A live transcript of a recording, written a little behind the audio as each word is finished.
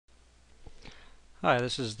Hi,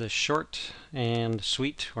 this is the short and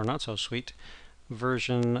sweet, or not so sweet,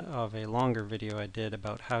 version of a longer video I did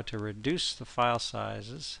about how to reduce the file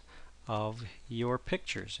sizes of your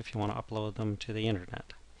pictures if you want to upload them to the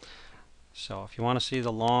internet. So if you want to see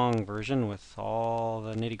the long version with all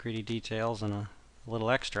the nitty-gritty details and a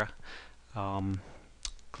little extra,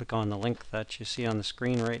 click on the link that you see on the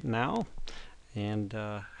screen right now and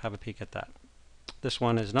have a peek at that. This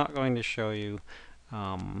one is not going to show you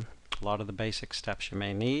a lot of the basic steps you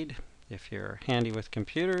may need. If you're handy with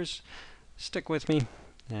computers, stick with me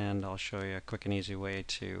and I'll show you a quick and easy way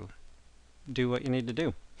to do what you need to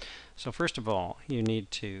do. So first of all, you need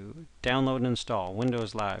to download and install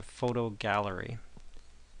Windows Live Photo Gallery,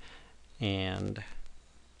 and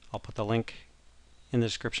I'll put the link in the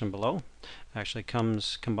description below. It actually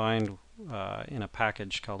comes combined in a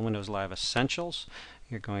package called Windows Live Essentials.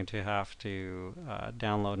 You're going to have to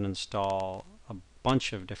download and install a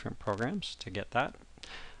bunch of different programs to get that.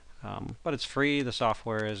 But it's free, the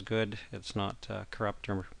software is good, it's not corrupt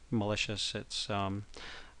or malicious, it's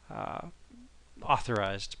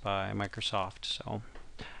authorized by Microsoft, so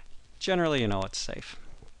generally you know it's safe.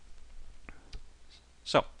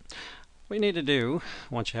 So what you need to do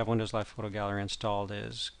once you have Windows Live Photo Gallery installed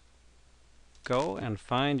is go and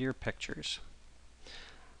find your pictures.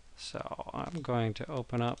 So I'm going to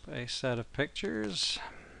open up a set of pictures.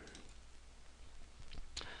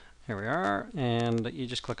 Here we are, and you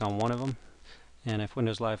just click on one of them, and if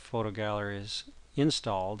Windows Live Photo Gallery is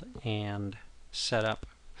installed and set up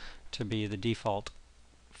to be the default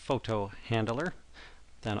photo handler,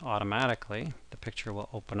 then automatically the picture will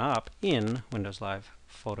open up in Windows Live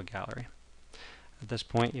Photo Gallery. At this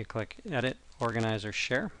point you click Edit, Organize, or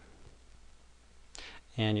Share,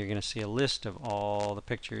 and you're going to see a list of all the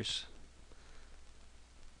pictures.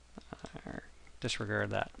 Disregard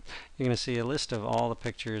that. You're going to see a list of all the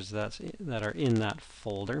pictures that are in that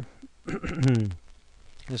folder.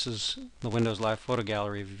 This is the Windows Live Photo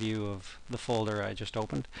Gallery view of the folder I just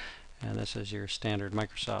opened, and this is your standard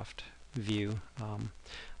Microsoft view.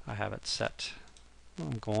 I have it set,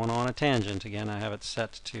 I'm going on a tangent again, I have it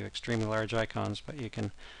set to extremely large icons, but they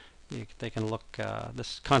can look,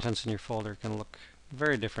 this contents in your folder can look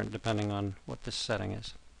very different depending on what this setting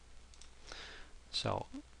is. So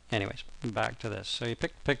anyways, back to this. So you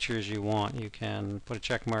pick the pictures you want. You can put a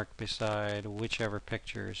check mark beside whichever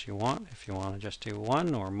pictures you want. If you want to just do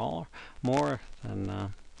one or more,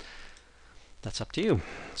 then that's up to you.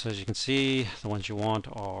 So as you can see, the ones you want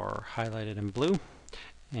are highlighted in blue,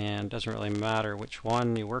 and it doesn't really matter which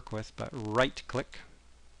one you work with, but right click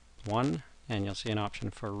one and you'll see an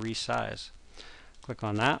option for resize. Click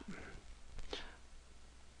on that.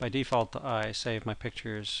 By default I save my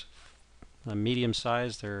pictures medium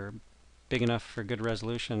size. They're big enough for good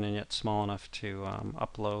resolution and yet small enough to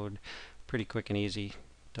upload pretty quick and easy.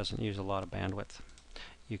 Doesn't use a lot of bandwidth.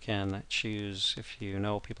 You can choose, if you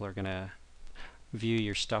know people are going to view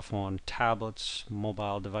your stuff on tablets,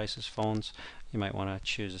 mobile devices, phones, you might want to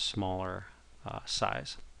choose a smaller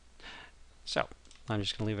size. So I'm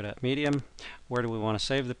just going to leave it at medium. Where do we want to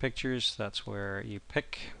save the pictures? That's where you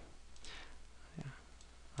pick.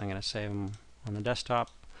 I'm going to save them on the desktop.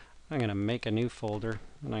 I'm going to make a new folder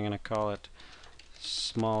and I'm going to call it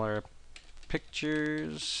Smaller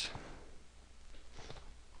Pictures.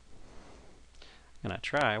 I'm going to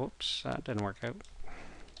try, whoops, that didn't work out.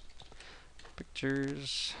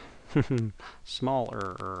 Pictures,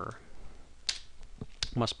 smaller,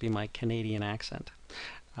 must be my Canadian accent.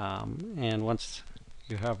 And once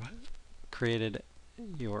you have created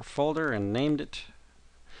your folder and named it,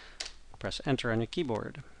 press enter on your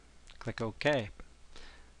keyboard, click OK.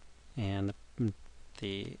 And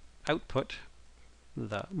the output,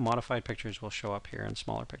 the modified pictures, will show up here in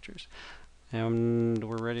Smaller Pictures. And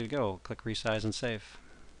we're ready to go. Click Resize and Save.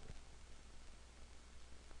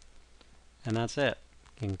 And that's it.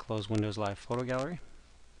 You can close Windows Live Photo Gallery.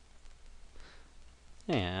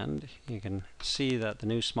 And you can see that the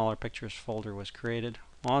new Smaller Pictures folder was created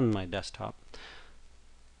on my desktop.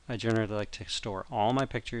 I generally like to store all my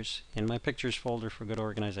pictures in my Pictures folder for good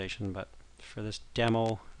organization, but for this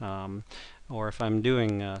demo, or if I'm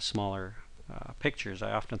doing smaller pictures,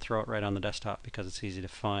 I often throw it right on the desktop because it's easy to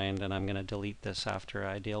find, and I'm going to delete this after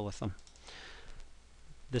I deal with them.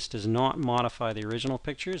 This does not modify the original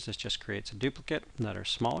pictures, this just creates a duplicate that are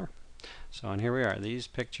smaller. So and here we are, these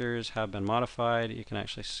pictures have been modified. You can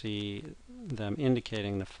actually see them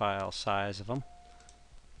indicating the file size of them.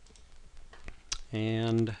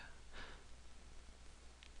 And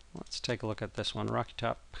let's take a look at this one, Rocky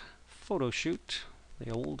Top Photo Shoot, the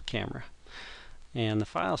old camera. And the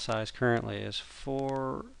file size currently is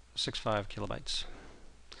 465 kilobytes.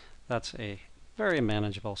 That's a very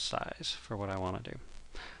manageable size for what I want to do.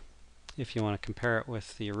 If you want to compare it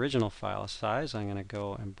with the original file size, I'm going to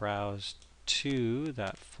go and browse to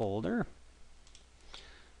that folder.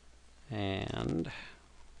 And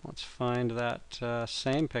let's find that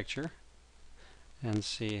same picture and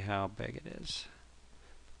see how big it is.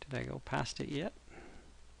 Did I go past it yet?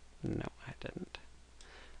 No, I didn't.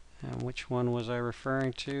 And which one was I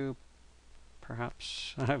referring to?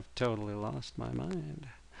 Perhaps I've totally lost my mind.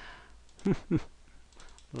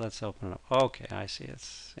 Let's open it up. Okay, I see.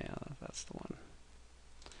 Yeah, that's the one.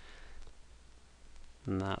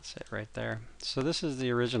 And that's it right there. So this is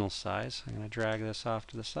the original size. I'm going to drag this off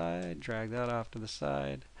to the side, drag that off to the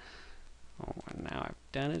side. Oh, and now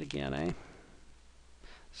I've done it again, eh?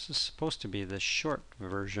 This is supposed to be the short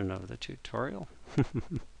version of the tutorial.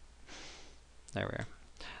 There we are.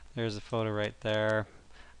 There's the photo right there.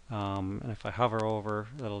 And if I hover over,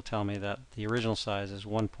 it'll tell me that the original size is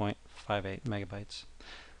 1.58 megabytes,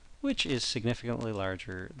 which is significantly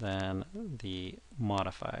larger than the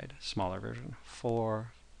modified, smaller version,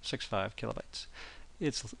 465 kilobytes.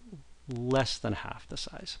 It's less than half the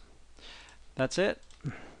size. That's it.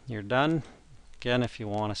 You're done. Again, if you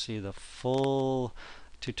want to see the full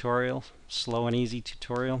tutorial, slow and easy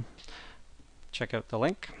tutorial, check out the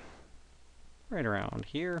link right around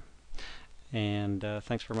here. And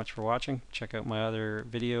thanks very much for watching. Check out my other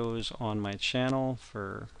videos on my channel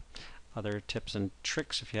for other tips and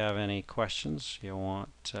tricks. If you have any questions, you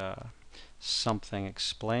want something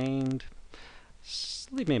explained,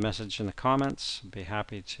 leave me a message in the comments. I'd be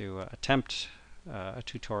happy to attempt a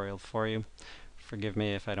tutorial for you. Forgive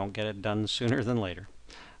me if I don't get it done sooner than later.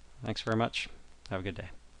 Thanks very much. Have a good day.